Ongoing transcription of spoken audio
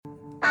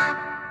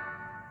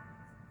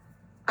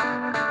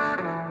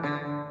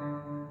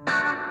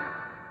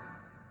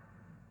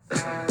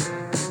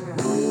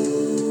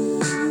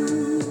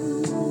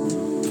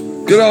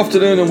Good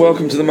afternoon and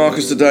welcome to the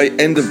Marcus Today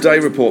End of Day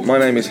Report. My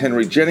name is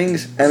Henry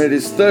Jennings and it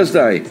is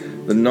Thursday,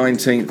 the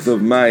 19th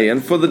of May.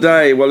 And for the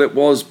day, well, it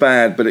was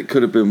bad, but it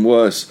could have been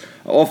worse.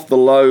 Off the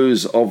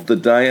lows of the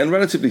day and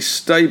relatively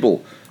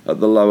stable at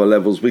the lower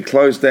levels. We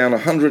closed down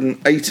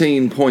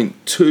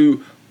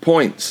 118.2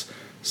 points,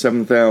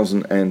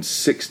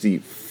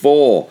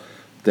 7,064,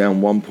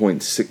 down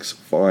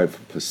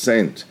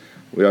 1.65%.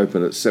 We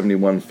opened at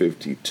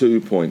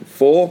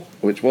 7152.4,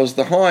 which was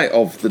the high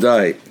of the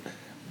day.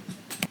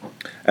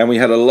 And we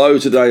had a low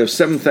today of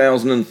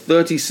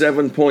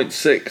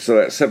 7,037.6, so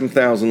that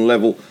 7,000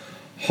 level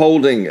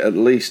holding at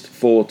least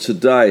for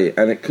today.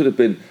 And it could have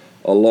been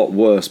a lot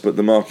worse, but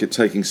the market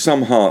taking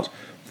some heart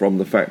from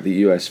the fact that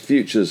US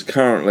futures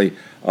currently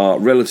are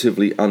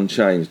relatively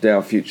unchanged.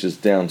 Dow futures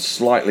down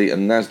slightly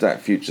and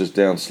Nasdaq futures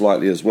down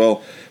slightly as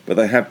well, but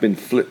they have been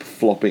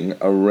flip-flopping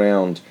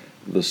around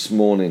this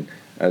morning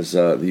as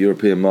the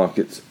European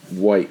markets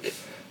wake.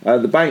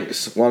 The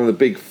banks, one of the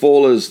big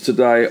fallers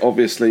today,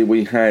 obviously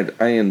we had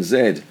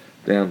ANZ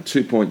down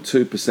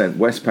 2.2%,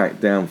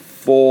 Westpac down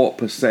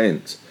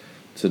 4%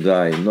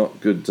 today. Not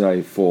good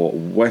day for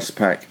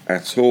Westpac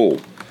at all.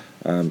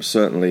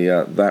 Certainly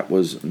that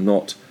was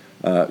not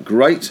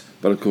great,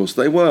 but of course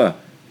they were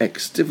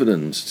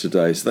ex-dividends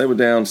today. So they were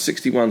down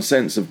 61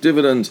 cents of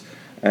dividend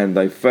and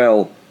they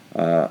fell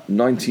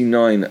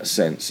 99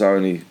 cents. So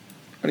only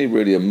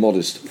really a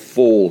modest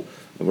fall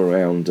of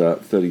around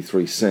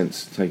 33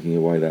 cents, taking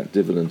away that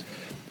dividend.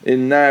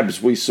 In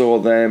NABs, we saw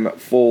them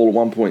fall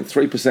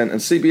 1.3%, and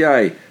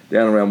CBA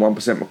down around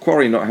 1%.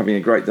 Macquarie not having a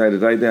great day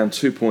today, down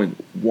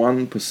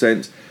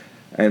 2.1%,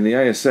 and the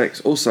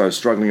ASX also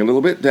struggling a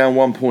little bit, down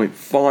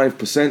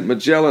 1.5%.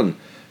 Magellan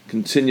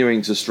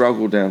continuing to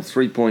struggle, down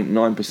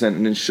 3.9%,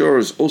 and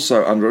insurers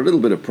also under a little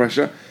bit of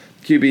pressure.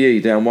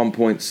 QBE down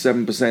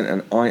 1.7%,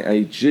 and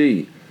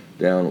IAG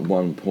down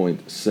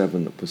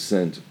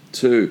 1.7%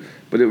 too.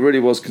 But it really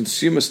was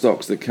consumer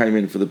stocks that came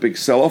in for the big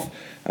sell-off,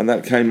 and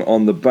that came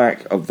on the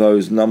back of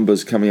those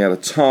numbers coming out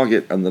of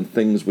Target and the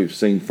things we've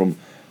seen from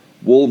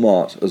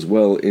Walmart as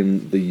well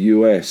in the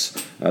US,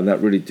 and that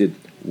really did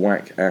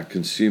whack our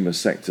consumer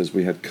sectors.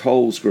 We had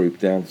Coles Group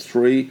down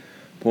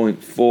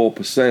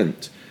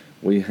 3.4%.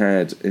 We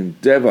had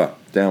Endeavour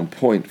down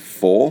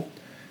 0.4%,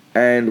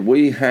 and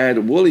we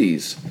had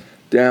Woolies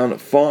down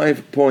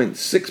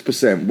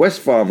 5.6%.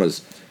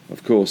 Wesfarmers,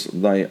 of course,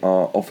 they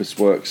are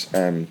Officeworks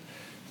and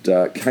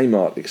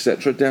Kmart,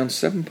 etc., down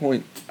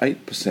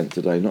 7.8%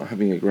 today. Not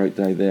having a great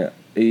day there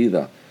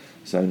either.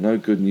 So no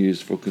good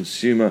news for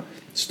consumer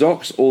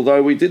stocks,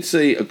 although we did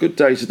see a good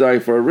day today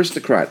for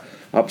Aristocrat,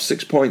 up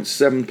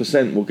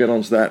 6.7%. We'll get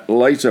onto that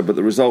later, but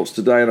the results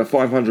today and a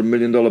 $500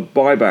 million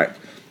buyback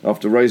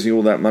after raising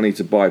all that money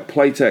to buy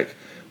Playtech,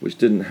 which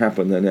didn't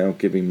happen. They're now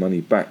giving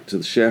money back to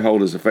the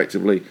shareholders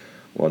effectively,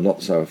 well,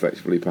 not so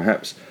effectively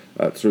perhaps,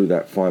 through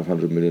that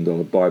 $500 million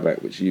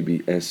buyback, which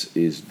UBS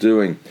is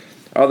doing.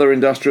 Other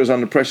industrials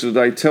under pressure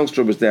today.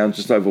 Telstra was down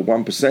just over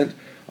 1%.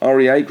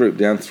 REA Group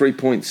down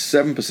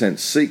 3.7%.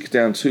 Seek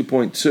down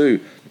 2.2%.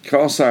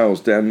 Car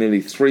sales down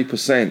nearly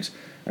 3%.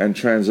 And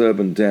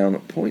Transurban down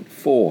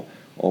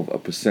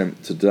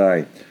 0.4%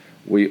 today.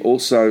 We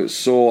also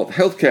saw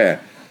healthcare.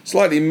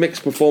 Slightly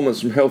mixed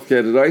performance from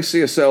healthcare today.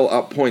 CSL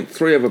up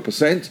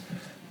 0.3%.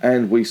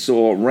 And we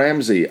saw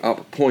Ramsay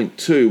up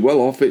 0.2%.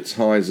 Well off its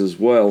highs as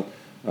well.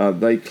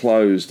 They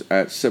closed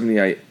at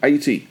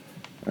 78.80.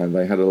 And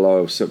they had a low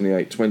of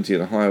 78.20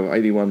 and a high of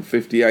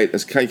 81.58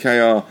 as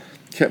KKR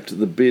kept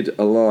the bid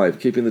alive,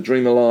 keeping the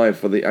dream alive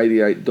for the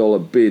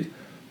 $88 bid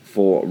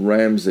for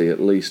Ramsay, at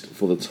least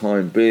for the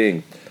time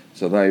being.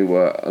 So they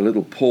were a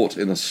little port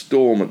in a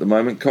storm at the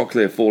moment.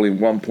 Cochlear falling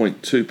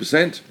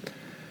 1.2%.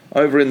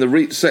 Over in the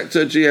REIT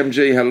sector,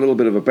 GMG had a little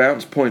bit of a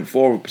bounce,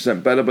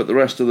 0.4% better, but the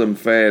rest of them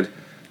fared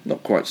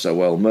not quite so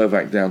well.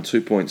 Mirvac down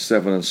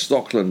 2.7% and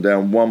Stockland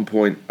down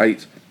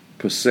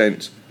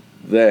 1.8%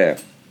 there.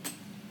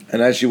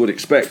 And as you would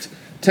expect,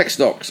 tech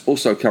stocks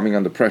also coming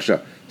under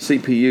pressure.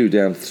 CPU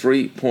down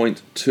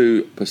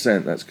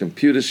 3.2%. That's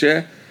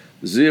Computershare.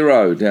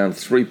 Xero down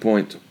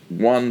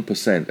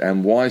 3.1%.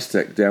 And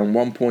WiseTech down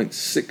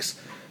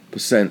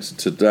 1.6%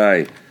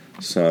 today.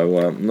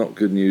 So not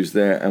good news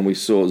there. And we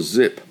saw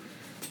Zip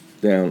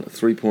down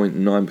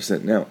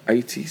 3.9%. Now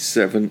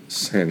 87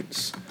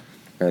 cents.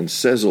 And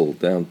Sezzle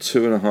down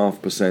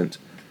 2.5%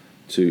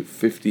 to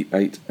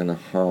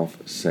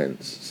 58.5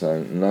 cents.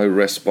 So no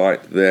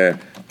respite there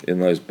in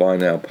those buy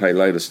now, pay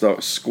later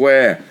stocks.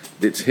 Square,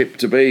 it's hip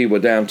to be, we're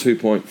down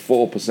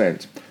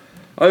 2.4%.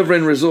 Over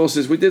in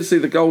resources, we did see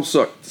the gold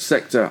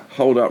sector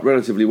hold up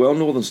relatively well.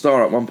 Northern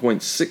Star up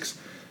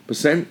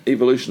 1.6%,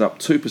 Evolution up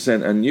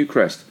 2%, and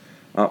Newcrest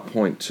up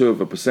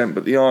 0.2%.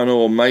 But the iron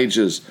ore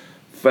majors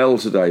fell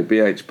today.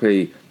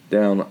 BHP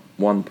down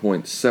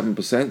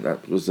 1.7%.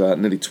 That was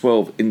nearly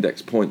 12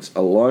 index points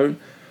alone.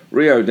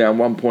 Rio down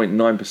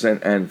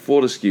 1.9% and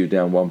Fortescue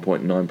down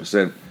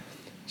 1.9%.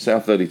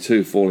 South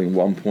 32 falling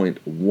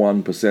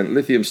 1.1%.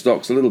 Lithium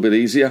stocks a little bit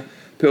easier.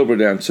 Pilbara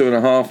down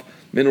 2.5%.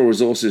 Mineral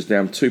Resources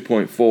down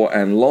 2.4%.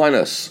 And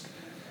Lynas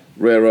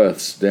Rare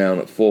Earths down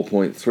at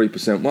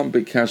 4.3%. One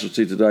big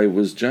casualty today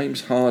was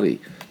James Hardie,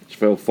 which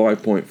fell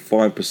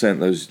 5.5%.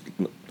 Those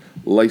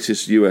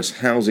latest US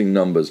housing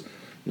numbers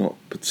not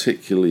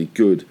particularly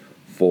good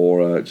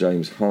for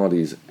James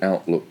Hardie's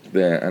outlook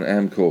there. And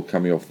Amcor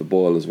coming off the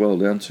boil as well,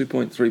 down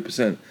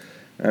 2.3%.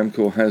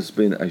 Amcor has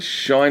been a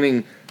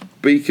shining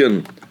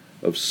beacon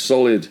of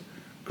solid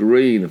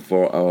green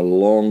for a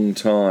long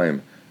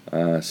time.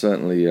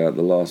 Certainly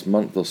the last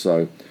month or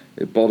so.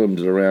 It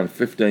bottomed at around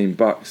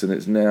 $15 and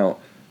it's now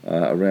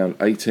around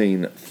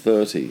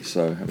 $18.30.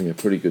 So having a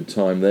pretty good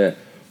time there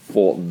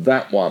for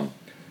that one.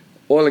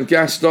 Oil and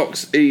gas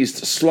stocks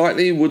eased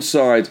slightly.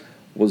 Woodside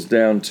was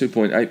down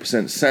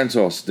 2.8%.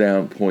 Santos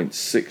down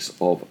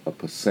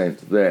 0.6%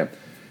 there.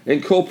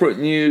 In corporate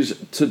news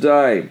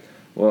today,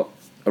 well,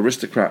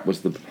 Aristocrat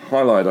was the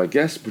highlight, I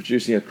guess,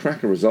 producing a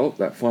cracker result,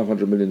 that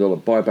 $500 million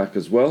buyback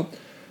as well.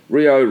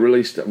 Rio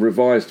released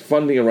revised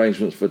funding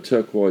arrangements for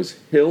Turquoise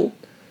Hill.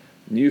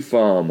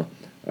 Nufarm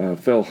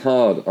fell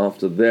hard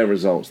after their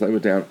results. They were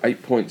down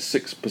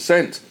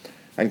 8.6%.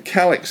 And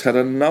Calix had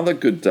another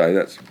good day.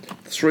 That's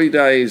 3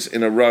 days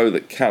in a row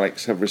that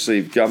Calix have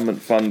received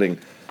government funding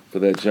for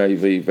their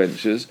JV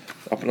ventures,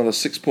 up another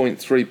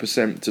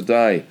 6.3%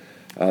 today.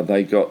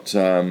 They got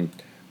a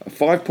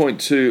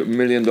 $5.2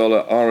 million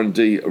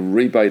R&D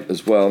rebate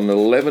as well, and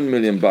 $11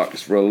 million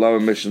for a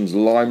low-emissions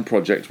lime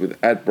project with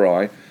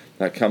Adbri.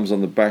 That comes on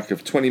the back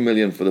of $20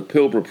 million for the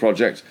Pilbara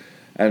project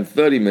and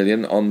 $30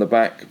 million on the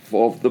back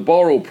of the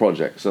Boral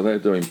project. So they're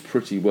doing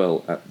pretty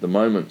well at the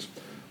moment.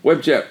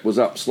 Webjet was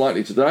up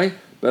slightly today,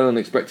 better than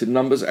expected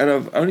numbers,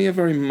 and only a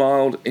very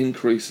mild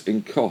increase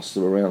in costs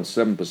of around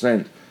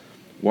 7%,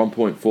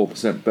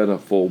 1.4% better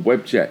for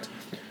Webjet.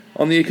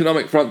 On the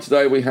economic front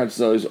today, we had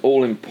those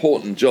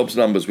all-important jobs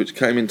numbers, which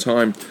came in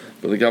time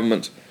for the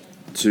government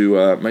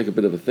to make a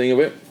bit of a thing of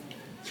it.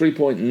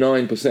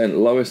 3.9%,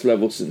 lowest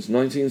level since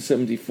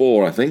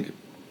 1974, I think.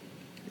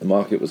 The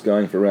market was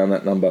going for around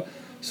that number,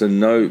 so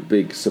no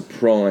big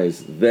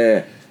surprise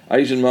there.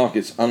 Asian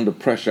markets under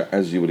pressure,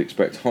 as you would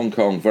expect. Hong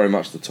Kong very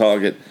much the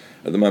target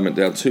at the moment,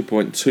 down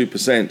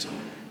 2.2%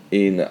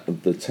 in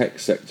the tech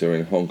sector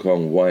in Hong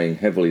Kong, weighing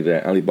heavily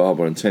there.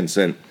 Alibaba and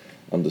Tencent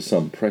under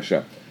some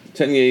pressure.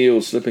 10-year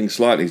yield slipping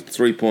slightly,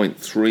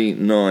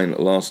 3.39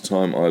 last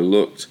time I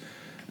looked.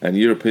 And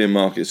European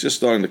markets just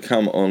starting to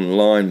come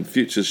online.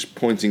 Futures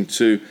pointing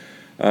to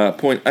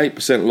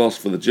 0.8% loss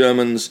for the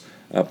Germans,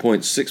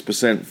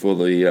 0.6% for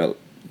the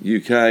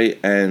UK,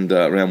 and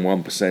around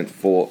 1%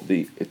 for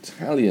the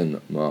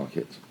Italian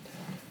market.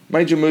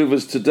 Major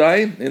movers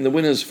today in the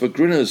winners for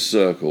Grinner's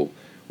Circle.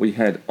 We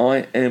had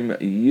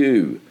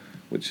IMU,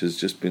 which has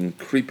just been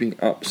creeping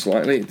up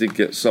slightly. It did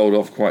get sold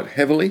off quite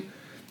heavily,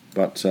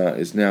 but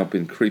it's now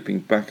been creeping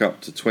back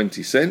up to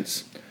 20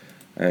 cents.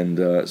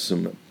 And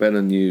some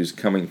better news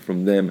coming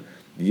from them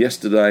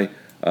yesterday.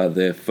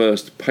 Their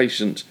first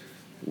patient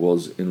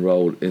was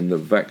enrolled in the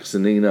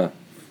Vaccinina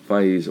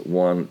Phase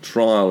 1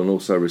 trial and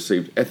also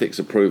received ethics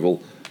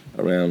approval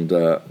around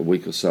a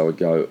week or so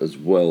ago as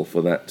well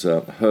for that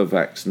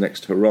Hervax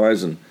Next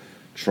Horizon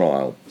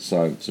trial.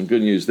 So some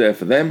good news there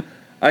for them.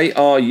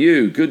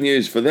 ARU, good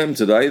news for them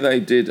today. They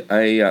did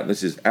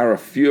this is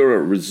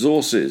Arafura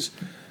Resources,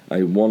 a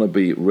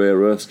wannabe rare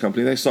earths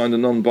company. They signed a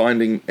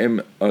non-binding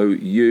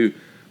MOU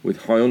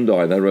with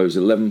Hyundai. They rose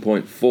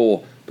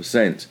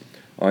 11.4%.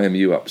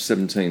 IMU up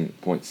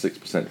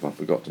 17.6%, if I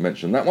forgot to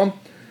mention that one.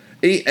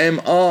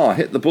 EMR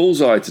hit the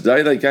bullseye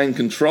today. They gained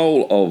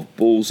control of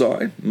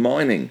Bullseye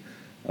Mining.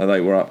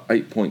 They were up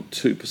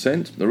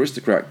 8.2%.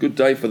 Aristocrat, good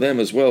day for them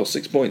as well.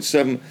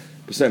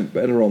 6.7%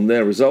 better on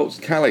their results.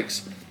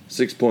 Calix,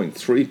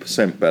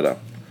 6.3% better.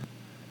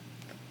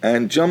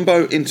 And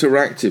Jumbo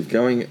Interactive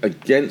going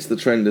against the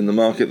trend in the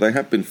market. They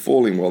have been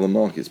falling while the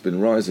market's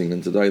been rising,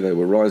 and today they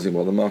were rising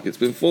while the market's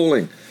been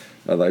falling.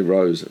 They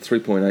rose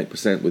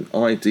 3.8% with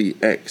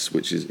IDX,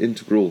 which is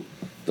Integral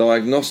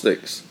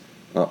Diagnostics,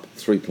 up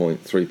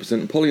 3.3%.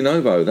 And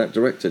Polynovo, that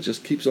director,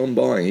 just keeps on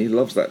buying. He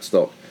loves that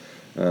stock.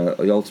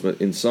 The Ultimate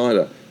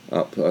Insider,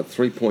 up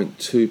 3.2%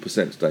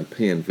 today.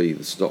 PNV,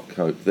 the stock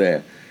code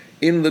there.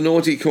 In the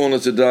naughty corner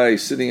today,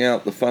 sitting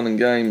out the fun and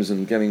games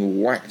and getting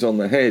whacked on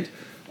the head,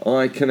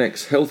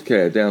 iConnex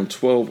Healthcare down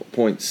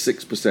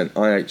 12.6%.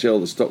 IHL,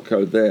 the stock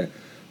code there.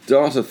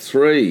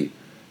 Data3,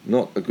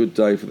 not a good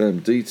day for them.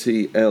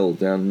 DTL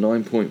down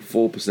 9.4%.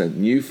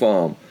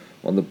 Nufarm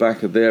on the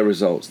back of their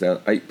results down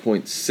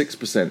 8.6%.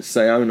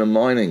 Sayona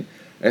Mining,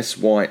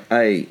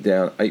 SYA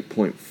down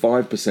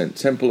 8.5%.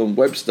 Temple &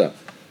 Webster,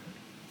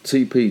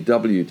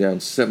 TPW down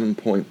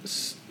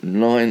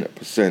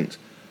 7.9%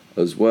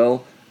 as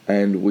well.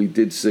 And we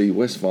did see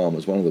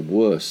Wesfarmers, one of the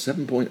worst,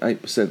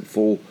 7.8%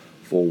 fall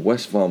for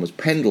Wesfarmers.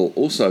 Pendle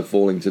also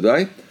falling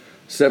today,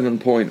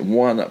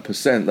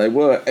 7.1%. They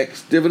were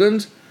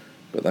ex-dividend,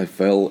 but they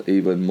fell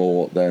even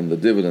more than the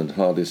dividend.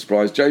 Hardly a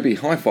surprise. JB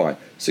Hi-Fi,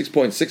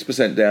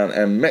 6.6% down,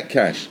 and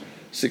Metcash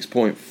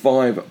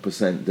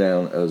 6.5%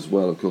 down as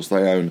well. Of course,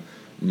 they own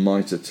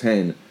Mitre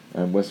 10,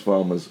 and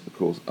Wesfarmers, of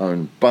course,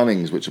 own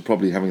Bunnings, which are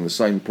probably having the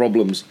same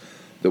problems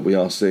that we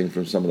are seeing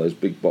from some of those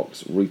big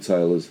box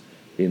retailers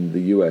in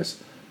the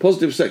US.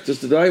 Positive sectors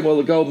today, well,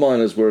 the gold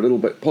miners were a little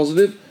bit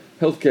positive,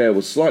 healthcare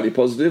was slightly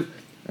positive,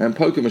 and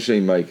poker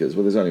machine makers,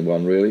 well, there's only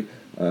one really,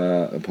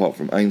 apart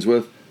from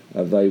Ainsworth,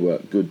 they were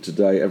good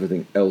today.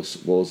 Everything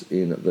else was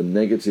in the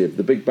negative.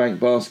 The big bank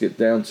basket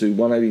down to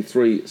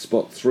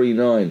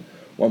 183.39,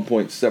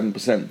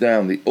 1.7%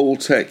 down. The All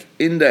Tech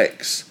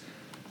Index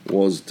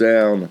was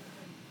down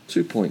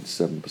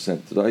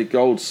 2.7% today.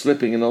 Gold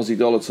slipping in Aussie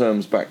dollar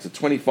terms back to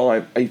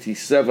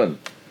 25.87.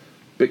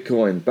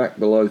 Bitcoin back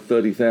below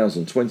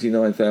 30,000,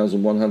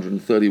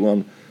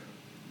 29,131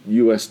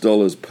 US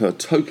dollars per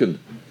token.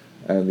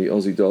 And the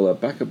Aussie dollar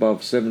back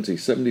above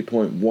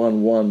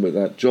 70.11 with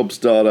that jobs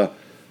data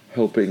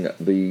helping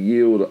the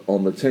yield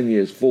on the 10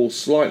 years fall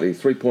slightly,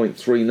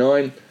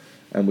 3.39.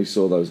 And we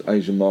saw those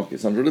Asian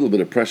markets under a little bit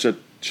of pressure.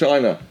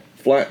 China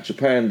flat,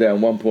 Japan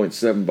down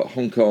 1.7, but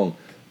Hong Kong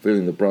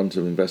feeling the brunt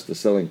of investor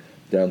selling,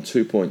 down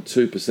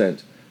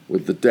 2.2%,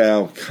 with the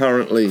Dow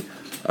currently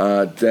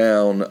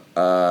down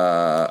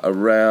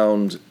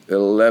around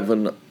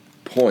 11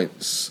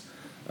 points.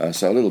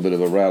 So a little bit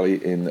of a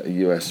rally in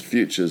US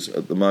futures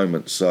at the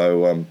moment.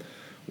 So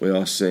we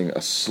are seeing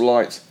a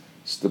slight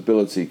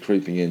stability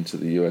creeping into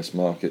the US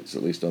markets,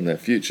 at least on their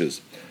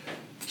futures.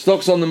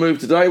 Stocks on the move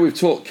today. We've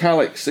talked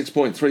Calix,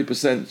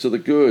 6.3% to the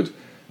good.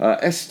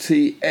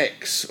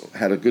 STX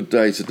had a good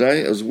day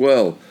today as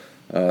well,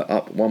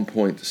 up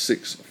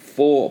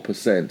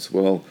 1.64%.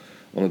 Well,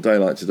 on a day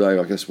like today,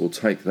 I guess we'll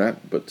take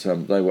that, but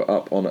they were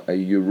up on a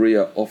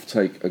urea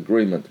offtake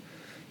agreement,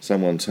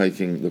 someone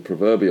taking the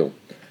proverbial.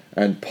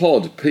 And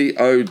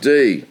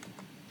POD,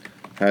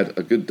 had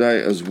a good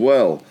day as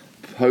well.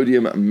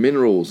 Podium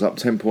Minerals up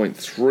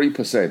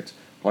 10.3%.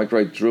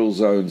 High-grade drill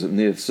zones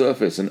near the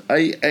surface. And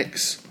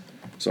AHX,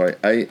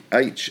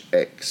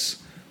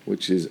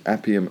 which is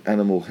Appium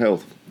Animal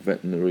Health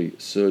Veterinary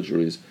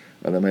Surgeries.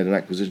 They made an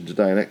acquisition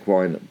today, an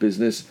equine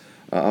business,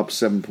 up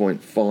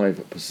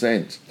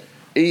 7.5%.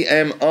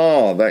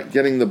 EMR, that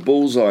getting the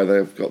bullseye.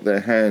 They've got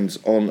their hands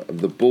on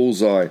the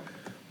bullseye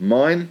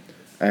mine.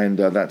 And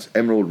that's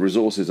Emerald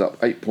Resources up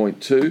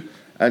 8.2%.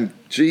 And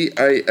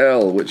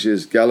GAL, which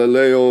is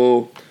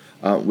Galileo,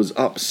 was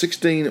up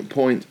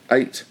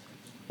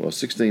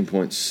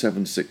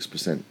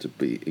 16.76% to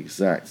be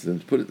exact.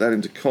 And to put that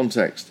into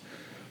context,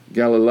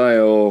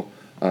 Galileo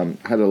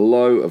had a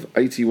low of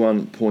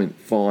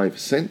 81.5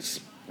 cents,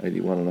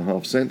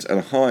 81.5 cents, and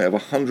a high of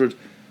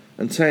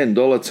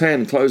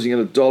 $110, closing at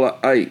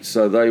 $1.08.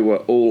 So they were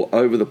all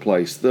over the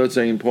place.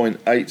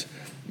 13.8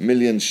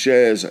 million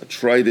shares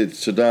traded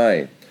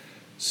today.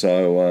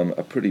 So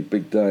a pretty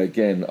big day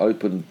again.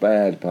 Opened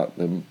bad, but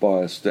the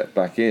buyers stepped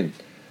back in.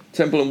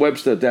 Temple &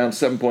 Webster down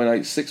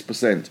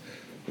 7.86%.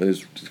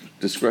 There's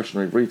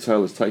discretionary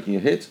retailers taking a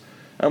hit.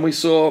 And we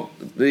saw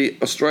the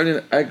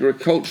Australian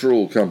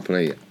Agricultural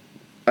Company,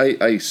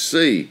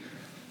 AAC,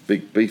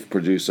 big beef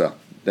producer,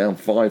 down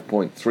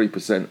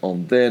 5.3%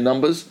 on their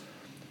numbers.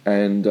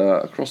 And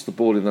across the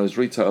board in those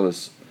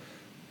retailers,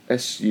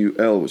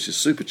 SUL, which is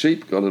super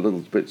cheap, got a little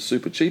bit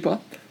super cheaper,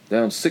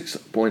 down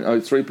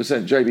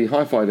 6.03%. JB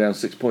Hi-Fi down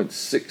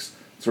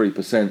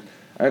 6.63%.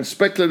 And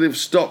speculative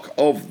stock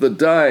of the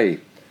day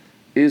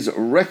is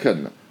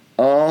Reckon,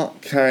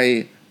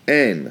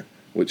 RKN,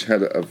 which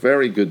had a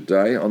very good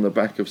day on the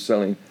back of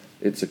selling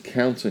its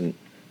accounting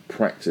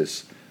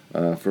practice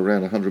for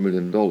around $100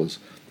 million.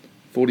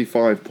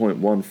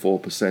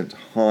 45.14%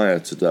 higher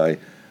today.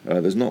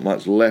 There's not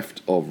much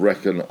left of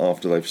Reckon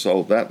after they've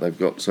sold that. They've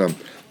got a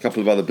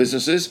couple of other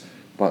businesses,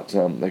 but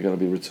they're going to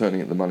be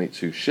returning the money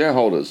to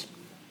shareholders.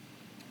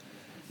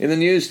 In the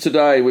news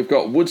today, we've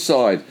got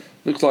Woodside.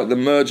 Looks like the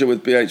merger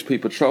with BHP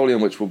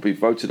Petroleum, which will be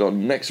voted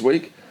on next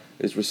week,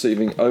 is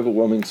receiving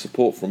overwhelming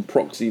support from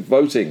proxy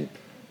voting,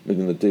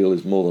 meaning the deal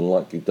is more than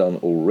likely done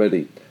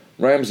already.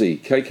 Ramsay,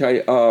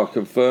 KKR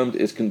confirmed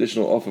its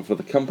conditional offer for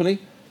the company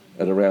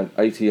at around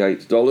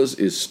 $88,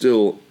 is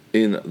still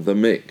in the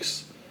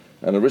mix.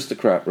 And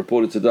Aristocrat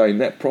reported today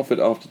net profit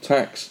after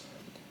tax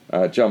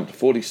jumped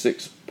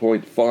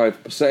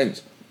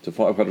 46.5% to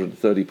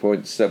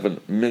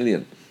 $530.7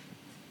 million.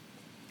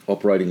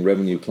 Operating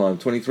revenue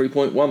climbed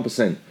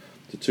 23.1%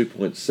 to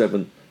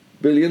 $2.7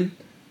 billion.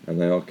 And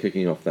they are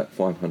kicking off that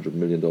 $500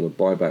 million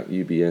buyback.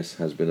 UBS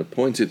has been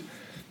appointed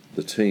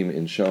the team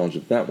in charge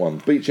of that one.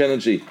 Beach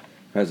Energy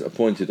has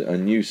appointed a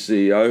new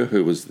CEO,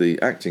 who was the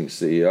acting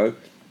CEO,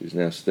 who's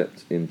now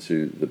stepped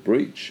into the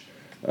breach.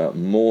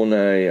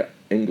 Mornay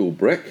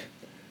Engelbrecht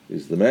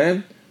is the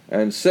man.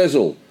 And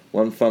Sezzle,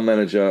 one fund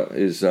manager,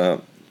 is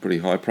pretty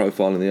high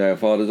profile in the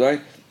AFR today,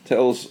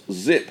 tells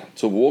Zip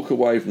to walk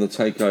away from the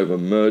takeover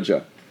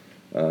merger.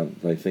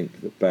 They think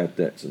that bad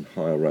debts and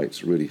higher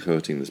rates are really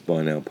hurting this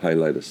buy now, pay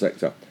later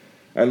sector.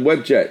 And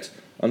Webjet,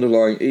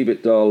 underlying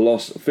EBITDA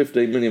loss of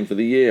 $15 million for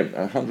the year,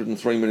 a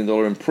 $103 million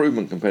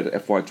improvement compared to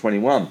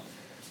FY21.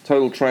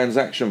 Total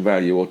transaction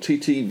value, or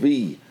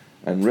TTV,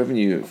 and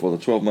revenue for the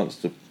 12 months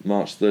to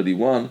March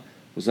 31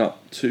 was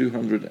up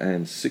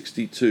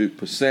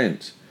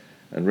 262%,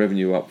 and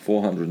revenue up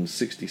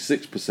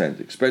 466%.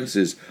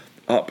 Expenses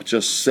up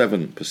just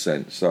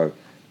 7%, so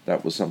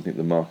that was something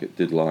the market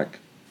did like.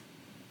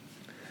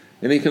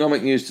 In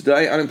economic news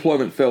today,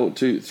 unemployment fell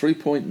to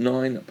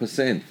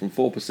 3.9% from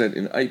 4%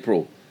 in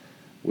April,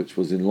 which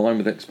was in line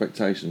with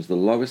expectations, the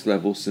lowest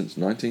level since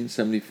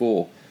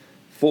 1974.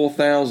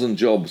 4,000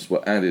 jobs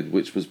were added,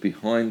 which was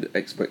behind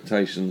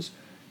expectations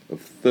of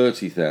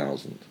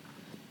 30,000.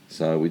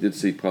 So we did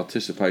see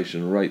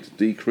participation rate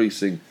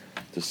decreasing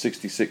to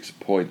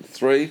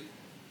 66.3,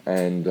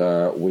 and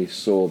we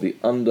saw the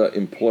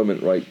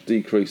underemployment rate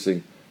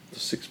decreasing to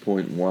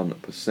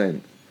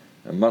 6.1%.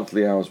 And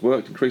monthly hours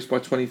worked increased by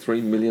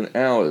 23 million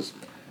hours.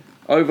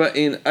 Over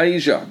in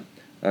Asia,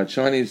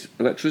 Chinese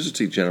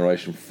electricity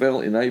generation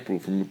fell in April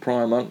from the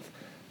prior month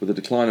with a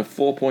decline of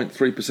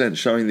 4.3%,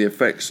 showing the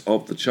effects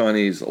of the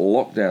Chinese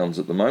lockdowns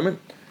at the moment.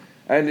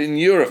 And in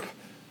Europe,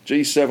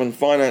 G7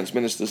 finance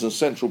ministers and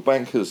central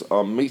bankers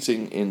are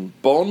meeting in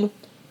Bonn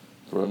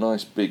for a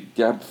nice big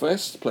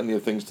gabfest. Plenty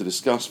of things to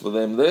discuss for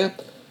them there.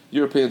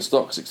 European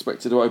stocks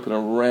expected to open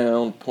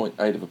around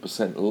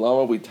 0.8%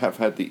 lower. We have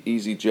had the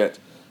EasyJet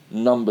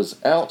numbers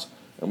out,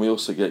 and we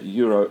also get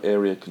Euro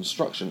area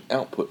construction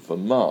output for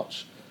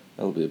March.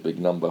 That'll be a big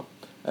number.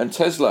 And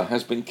Tesla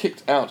has been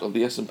kicked out of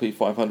the S&P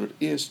 500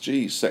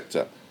 ESG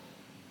sector.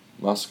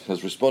 Musk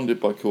has responded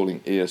by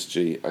calling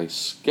ESG a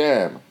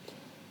scam.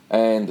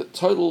 And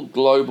total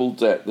global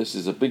debt, this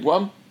is a big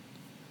one,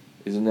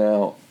 is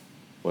now,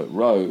 well, it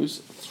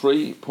rose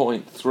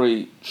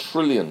 3.3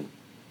 trillion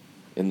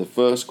in the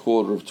first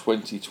quarter of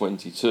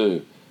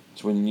 2022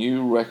 to a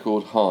new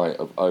record high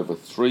of over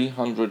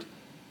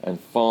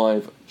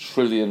 305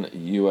 trillion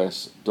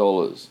US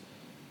dollars,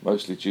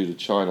 mostly due to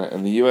China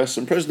and the US.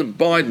 And President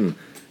Biden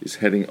is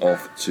heading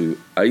off to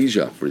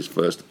Asia for his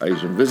first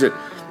Asian visit.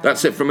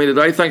 That's it from me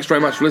today. Thanks very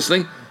much for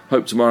listening.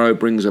 Hope tomorrow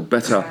brings a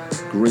better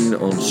green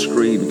on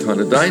screen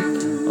kind of day.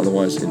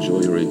 Otherwise,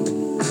 enjoy your evening.